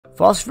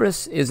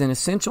Phosphorus is an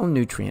essential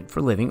nutrient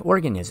for living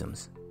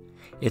organisms.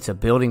 It's a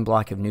building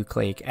block of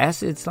nucleic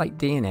acids like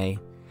DNA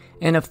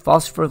and of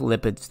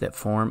phospholipids that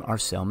form our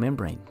cell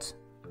membranes.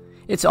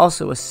 It's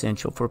also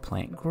essential for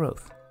plant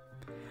growth.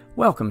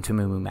 Welcome to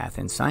MooMooMath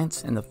and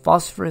Science and the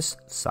Phosphorus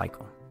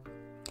Cycle.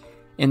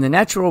 In the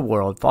natural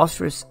world,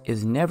 phosphorus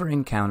is never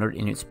encountered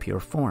in its pure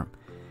form,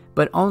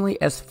 but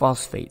only as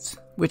phosphates,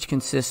 which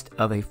consist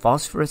of a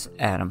phosphorus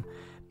atom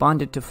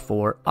bonded to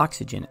 4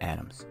 oxygen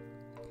atoms.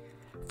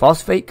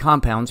 Phosphate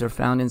compounds are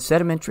found in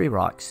sedimentary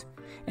rocks,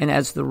 and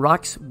as the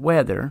rocks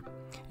weather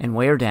and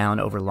wear down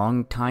over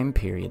long time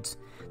periods,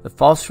 the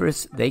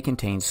phosphorus they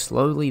contain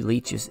slowly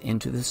leaches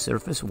into the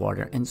surface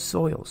water and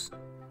soils.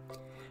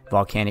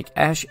 Volcanic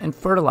ash and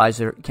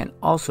fertilizer can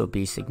also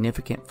be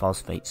significant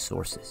phosphate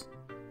sources.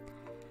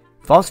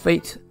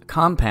 Phosphate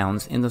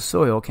compounds in the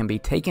soil can be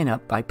taken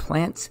up by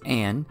plants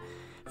and,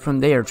 from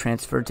there,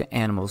 transferred to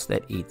animals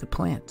that eat the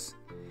plants.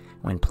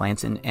 When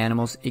plants and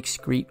animals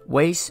excrete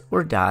waste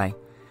or die,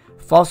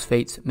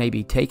 phosphates may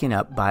be taken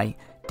up by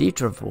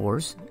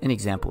detrivores, an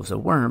example is a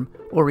worm,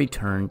 or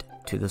returned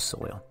to the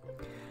soil.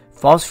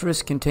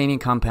 Phosphorus-containing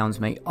compounds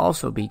may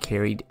also be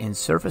carried in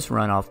surface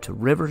runoff to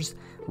rivers,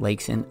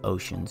 lakes, and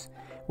oceans,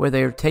 where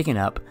they are taken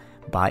up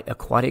by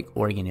aquatic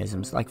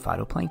organisms like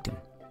phytoplankton.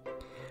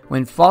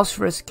 When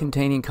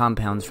phosphorus-containing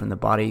compounds from the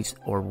bodies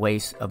or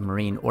wastes of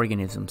marine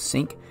organisms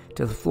sink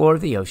to the floor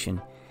of the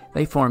ocean,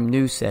 they form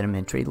new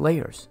sedimentary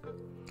layers.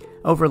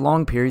 Over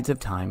long periods of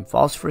time,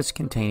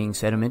 phosphorus-containing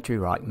sedimentary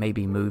rock may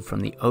be moved from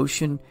the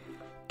ocean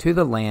to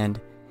the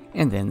land,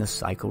 and then the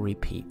cycle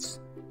repeats.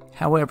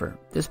 However,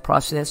 this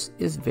process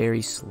is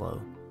very slow.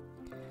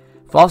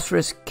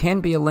 Phosphorus can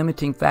be a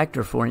limiting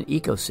factor for an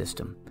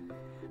ecosystem.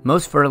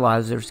 Most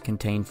fertilizers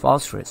contain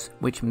phosphorus,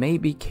 which may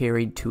be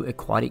carried to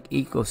aquatic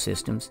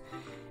ecosystems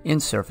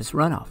in surface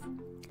runoff.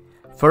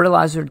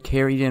 Fertilizer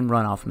carried in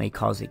runoff may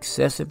cause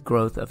excessive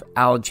growth of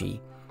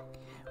algae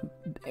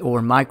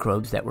or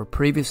microbes that were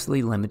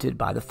previously limited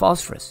by the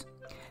phosphorus.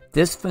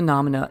 This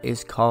phenomena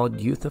is called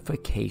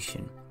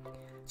euthification.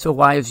 So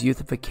why is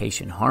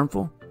euthification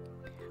harmful?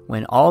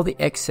 When all the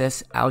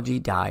excess algae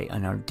die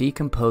and are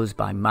decomposed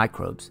by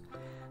microbes,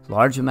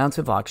 large amounts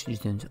of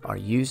oxygen are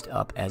used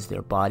up as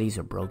their bodies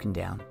are broken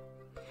down.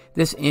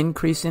 This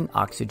increase in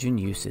oxygen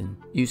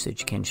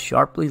usage can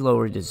sharply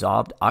lower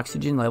dissolved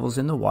oxygen levels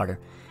in the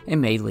water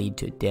and may lead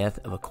to death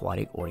of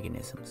aquatic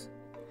organisms.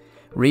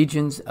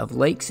 Regions of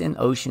lakes and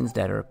oceans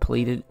that are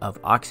depleted of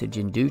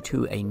oxygen due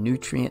to a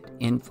nutrient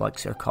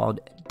influx are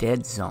called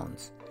dead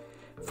zones.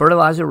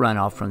 Fertilizer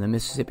runoff from the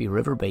Mississippi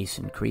River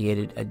Basin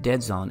created a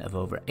dead zone of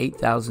over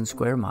 8,000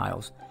 square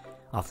miles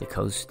off the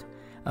coast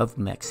of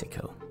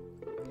Mexico.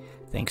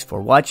 Thanks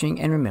for watching,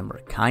 and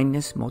remember,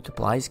 kindness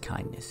multiplies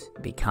kindness.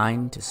 Be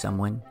kind to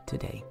someone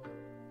today.